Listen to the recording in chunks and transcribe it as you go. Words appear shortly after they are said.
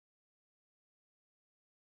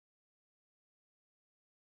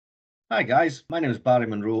Hi guys, my name is Barry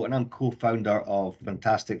Monroe and I'm co-founder of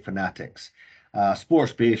Fantastic Fanatics, a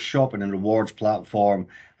sports-based shopping and rewards platform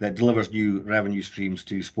that delivers new revenue streams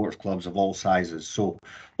to sports clubs of all sizes. So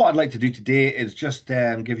what I'd like to do today is just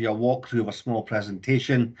give you a walkthrough of a small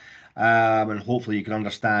presentation, and hopefully you can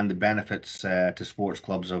understand the benefits to sports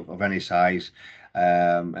clubs of any size,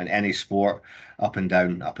 and any sport up and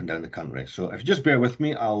down the country. So if you just bear with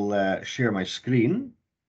me, I'll share my screen.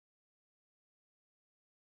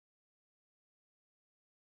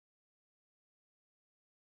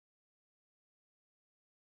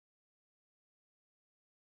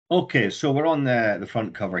 Okay, so we're on the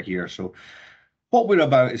front cover here. So what we're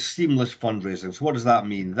about is seamless fundraising. So what does that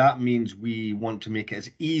mean? That means we want to make it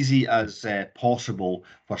as easy as possible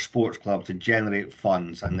for sports clubs to generate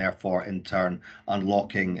funds and therefore in turn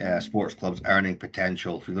unlocking sports clubs earning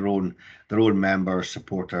potential for their own members,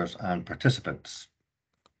 supporters and participants.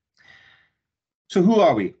 So who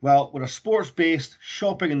are we? Well, we're a sports-based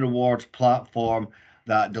shopping and rewards platform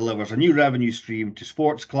that delivers a new revenue stream to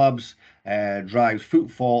sports clubs, drives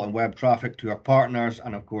footfall and web traffic to our partners,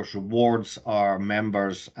 and of course rewards our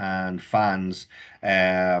members and fans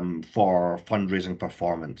for fundraising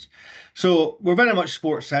performance. So we're very much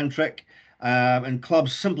sports-centric. And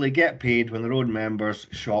clubs simply get paid when their own members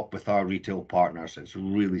shop with our retail partners. It's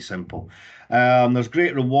really simple. There's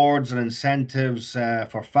great rewards and incentives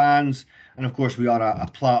for fans. And of course, we are a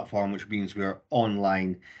platform, which means we're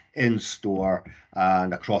online, in store,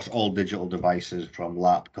 and across all digital devices from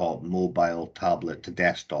laptop, mobile, tablet to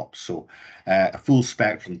desktop. So a full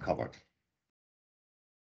spectrum covered.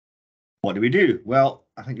 What do we do? Well,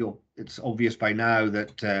 I think it's obvious by now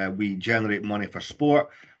that we generate money for sport.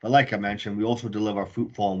 But like I mentioned, we also deliver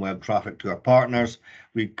footfall and web traffic to our partners.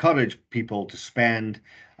 We encourage people to spend,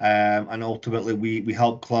 and ultimately we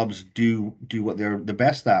help clubs do what they're the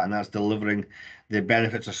best at, and that's delivering the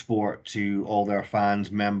benefits of sport to all their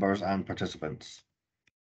fans, members, and participants.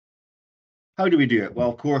 How do we do it? Well,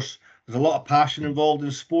 of course, there's a lot of passion involved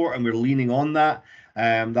in sport, and we're leaning on that.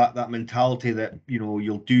 That mentality that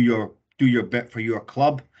you'll do your bit for your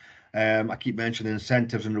club. I keep mentioning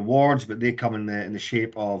incentives and rewards, but they come in the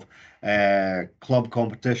shape of club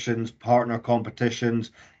competitions, partner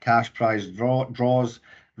competitions, cash prize draws,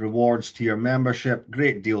 rewards to your membership,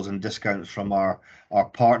 great deals and discounts from our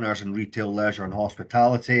partners in retail, leisure, and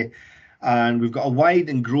hospitality. And we've got a wide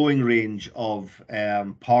and growing range of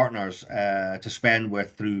partners to spend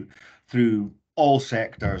with through all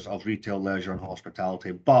sectors of retail, leisure, and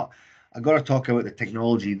hospitality. But I've got to talk about the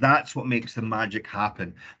technology. That's what makes the magic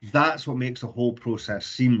happen. That's what makes the whole process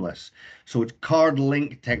seamless. So it's card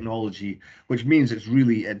link technology, which means it's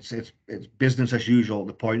business as usual at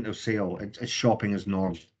the point of sale. It's shopping as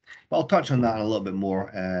normal. But I'll touch on that in a little bit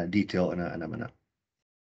more detail in a minute.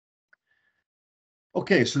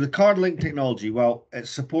 Okay, so the card link technology, well, it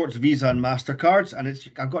supports Visa and MasterCards, and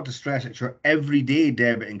I've got to stress it's your everyday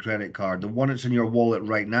debit and credit card, the one that's in your wallet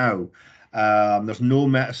right now. There's no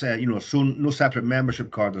separate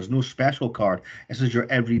membership card, there's no special card. This is your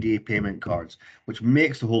everyday payment cards, which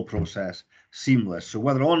makes the whole process seamless. So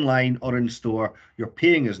whether online or in store, you're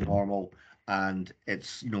paying as normal, and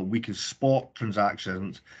we can spot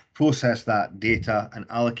transactions, process that data, and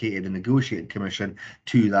allocate a negotiated commission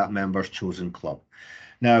to that member's chosen club.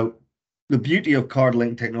 Now, the beauty of card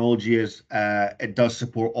link technology is it does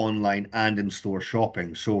support online and in-store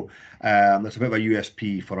shopping. So that's a bit of a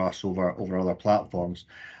USP for us over other platforms.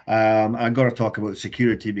 I've got to talk about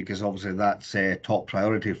security because obviously that's a top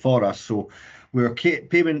priority for us. So we're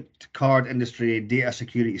payment card industry data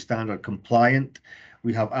security standard compliant.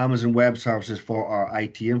 We have Amazon Web Services for our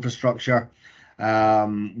IT infrastructure.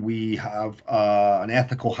 We have an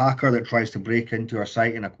ethical hacker that tries to break into our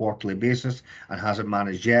site on a quarterly basis and hasn't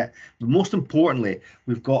managed yet. But most importantly,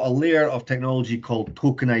 we've got a layer of technology called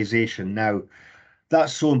tokenization. Now,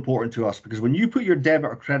 that's so important to us because when you put your debit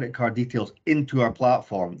or credit card details into our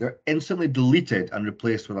platform, they're instantly deleted and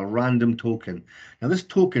replaced with a random token. Now, this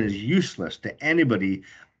token is useless to anybody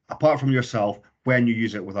apart from yourself when you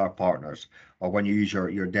use it with our partners or when you use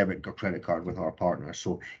your debit or credit card with our partners.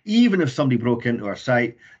 So even if somebody broke into our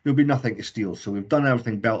site, there'll be nothing to steal. So we've done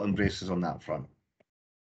everything belt and braces on that front.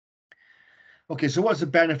 Okay, so what's the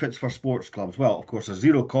benefits for sports clubs? Well, of course, there's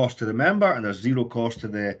zero cost to the member and there's zero cost to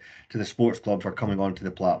the sports club for coming onto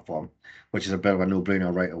the platform, which is a bit of a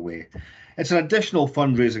no-brainer right away. It's an additional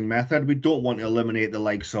fundraising method. We don't want to eliminate the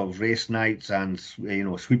likes of race nights and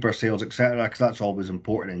sweeper sales, etc., because that's always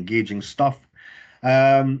important, engaging stuff.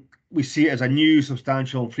 We see it as a new,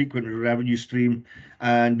 substantial, and frequent revenue stream,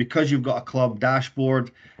 and because you've got a club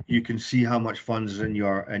dashboard, you can see how much funds is in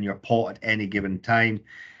your pot at any given time.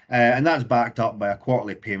 and that's backed up by a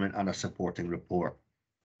quarterly payment and a supporting report.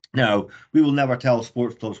 Now, we will never tell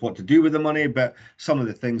sports clubs what to do with the money, but some of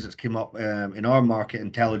the things that's came up in our market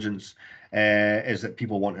intelligence is that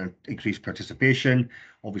people want to increase participation.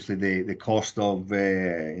 Obviously, the cost of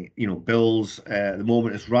bills at the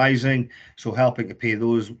moment is rising, so helping to pay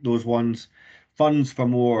those ones. Funds for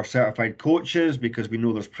more certified coaches, because we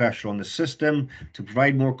know there's pressure on the system to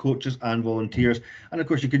provide more coaches and volunteers. And of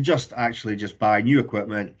course, you could just buy new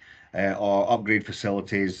equipment or upgrade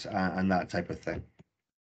facilities and that type of thing.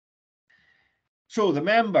 So the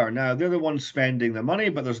member, now they're the ones spending the money,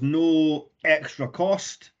 but there's no extra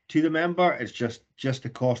cost to the member. It's just the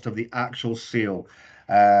cost of the actual sale,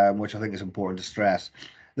 which I think is important to stress.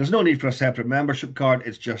 There's no need for a separate membership card.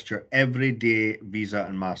 It's just your everyday Visa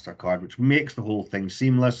and MasterCard, which makes the whole thing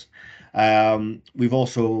seamless. We've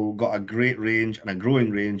also got a great range and a growing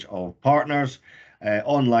range of partners,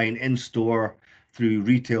 online, in-store, through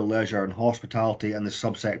retail, leisure, and hospitality, and the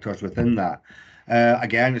subsectors within that.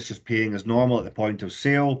 Again, it's just paying as normal at the point of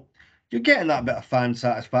sale. You're getting that bit of fan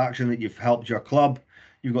satisfaction that you've helped your club.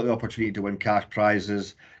 You've got the opportunity to win cash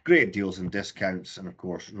prizes, great deals and discounts, and of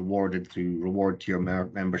course, rewarded through reward to your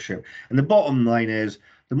membership. And the bottom line is,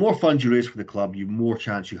 the more funds you raise for the club, the more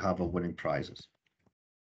chance you have of winning prizes.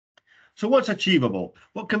 So what's achievable?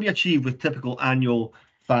 What can be achieved with typical annual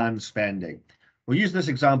fan spending? We'll use this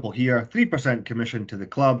example here, 3% commission to the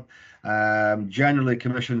club. Generally,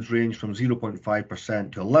 commissions range from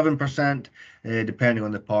 0.5% to 11%, depending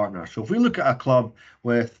on the partner. So if we look at a club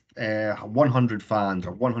with 100 fans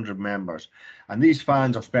or 100 members, and these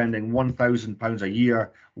fans are spending £1,000 a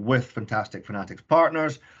year with Fantastic Fanatics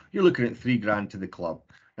partners, you're looking at £3 to the club.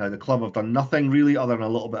 Now, the club have done nothing really other than a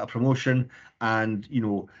little bit of promotion, and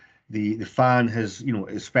the fan is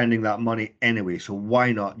spending that money anyway, so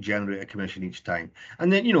why not generate a commission each time?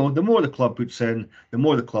 And then the more the club puts in, the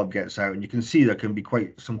more the club gets out, and you can see there can be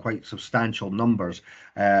quite substantial numbers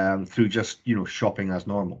through just shopping as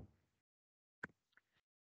normal.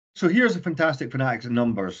 So here's the Fantastic Fanatics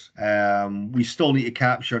numbers. We still need to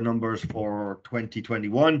capture numbers for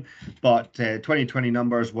 2021, but 2020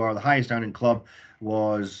 numbers were the highest earning club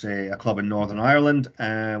was a club in Northern Ireland,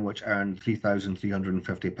 which earned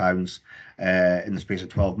 £3,350 in the space of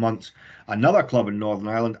 12 months. Another club in Northern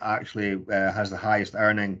Ireland actually has the highest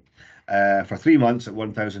earning for 3 months at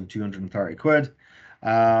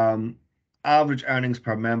 £1,230. Average earnings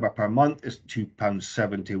per member per month is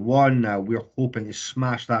 £2.71. Now, we're hoping to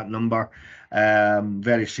smash that number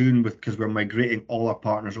very soon because we're migrating all our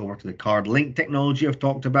partners over to the card link technology I've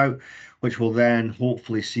talked about, which will then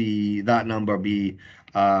hopefully see that number be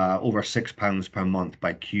over £6 per month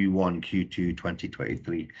by Q1, Q2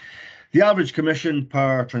 2023. The average commission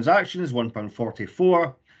per transaction is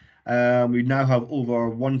 £1.44. We now have over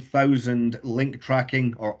 1,000 link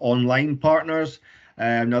tracking or online partners.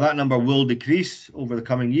 Now that number will decrease over the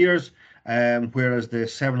coming years, whereas the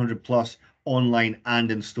 700 plus online and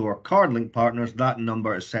in-store card link partners, that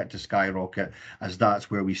number is set to skyrocket, as that's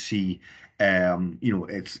where we see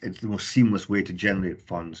it's the most seamless way to generate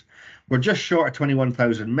funds. We're just short of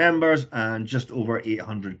 21,000 members and just over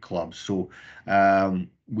 800 clubs. So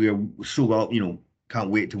we're can't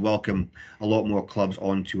wait to welcome a lot more clubs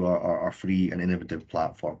onto our free and innovative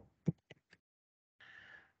platform.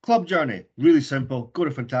 Club journey, really simple. Go to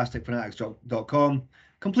fantasticfanatics.com,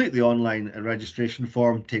 complete the online registration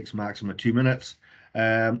form, takes maximum 2 minutes.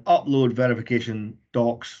 Upload verification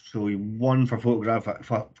docs, so one for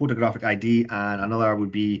photographic ID and another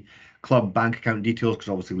would be club bank account details, because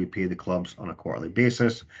obviously we pay the clubs on a quarterly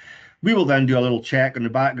basis. We will then do a little check in the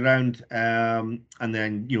background and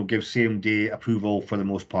then give same day approval for the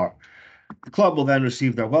most part. The club will then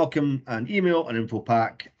receive their welcome and email and info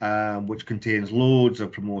pack, which contains loads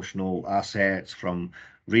of promotional assets, from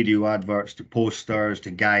radio adverts to posters to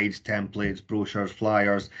guides, templates, brochures,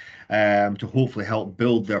 flyers, to hopefully help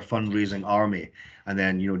build their fundraising army and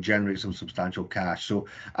then generate some substantial cash. So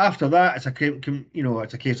after that, it's a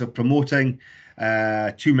case of promoting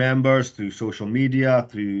to members through social media,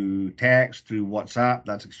 through text, through WhatsApp.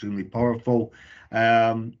 That's extremely powerful.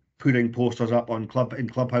 Putting posters up on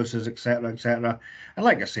clubhouses, etc., etc. And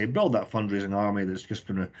like I say, build that fundraising army that's just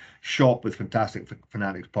going to shop with Fantastic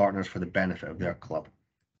Fanatics partners for the benefit of their club.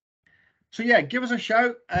 So yeah, give us a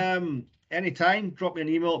shout anytime. Drop me an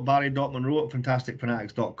email at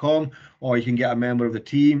barry.monroe@fantasticfanatics.com, or you can get a member of the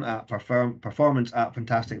team at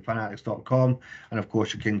performance@fantasticfanatics.com, and of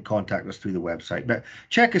course you can contact us through the website. But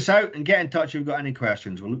check us out and get in touch if you've got any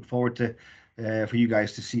questions. We'll look forward to for you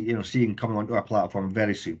guys to see seeing coming onto our platform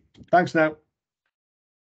very soon. Thanks now.